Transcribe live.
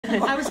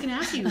I was going to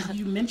ask you,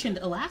 you mentioned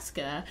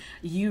Alaska.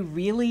 You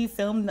really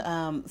filmed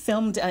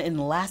in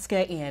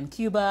Alaska and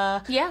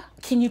Cuba. Yeah.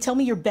 Can you tell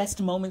me your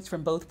best moments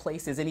from both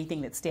places?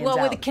 Anything that stands out?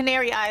 Well, with the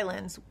Canary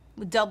Islands,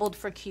 doubled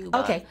for Cuba.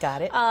 Okay,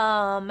 got it.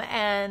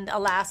 And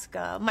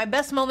Alaska. My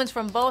best moments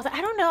from both,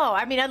 I don't know.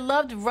 I mean, I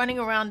loved running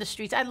around the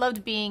streets. I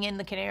loved being in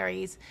the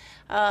Canaries.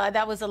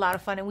 That was a lot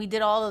of fun. And we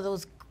did all of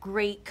those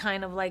great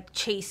kind of like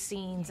chase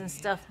scenes and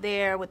stuff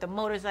there with the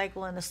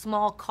motorcycle and the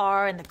small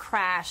car and the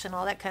crash and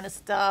all that kind of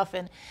stuff,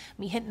 and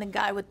me hitting the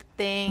guy with the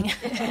thing.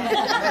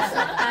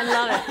 I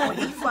love it. When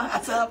he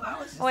flies up, I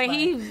was just when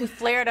he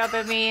flared up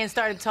at me and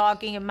started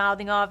talking and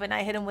mouthing off, and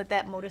I hit him with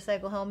that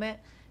motorcycle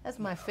helmet. That's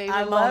my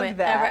favorite moment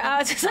ever. I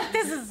was just like,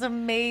 this is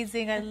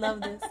amazing. I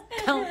love this.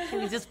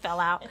 He just fell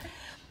out.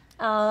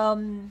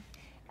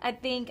 I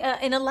think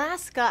in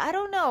Alaska, I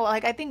don't know.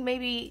 Like, I think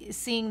maybe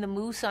seeing the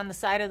moose on the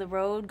side of the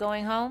road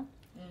going home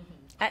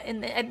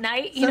at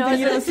night. You know,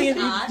 you didn't see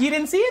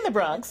in the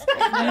Bronx.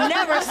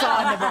 Never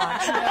saw in the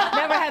Bronx.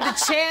 Never had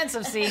the chance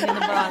of seeing in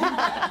the Bronx.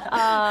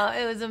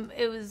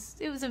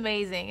 It was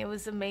amazing. It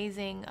was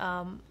amazing.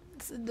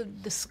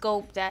 The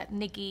scope that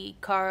Nikki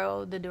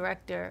Caro, the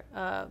director,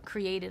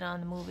 created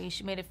on the movie.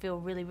 She made it feel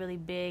really, really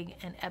big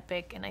and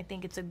epic, and I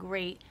think it's a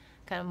great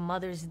kind of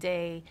Mother's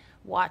Day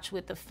watch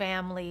with the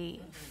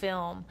family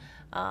film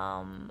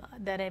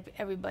that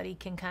everybody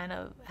can kind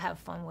of have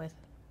fun with.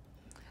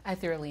 I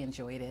thoroughly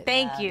enjoyed it.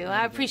 Thank you.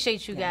 I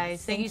appreciate you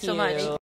guys. Thank you so much.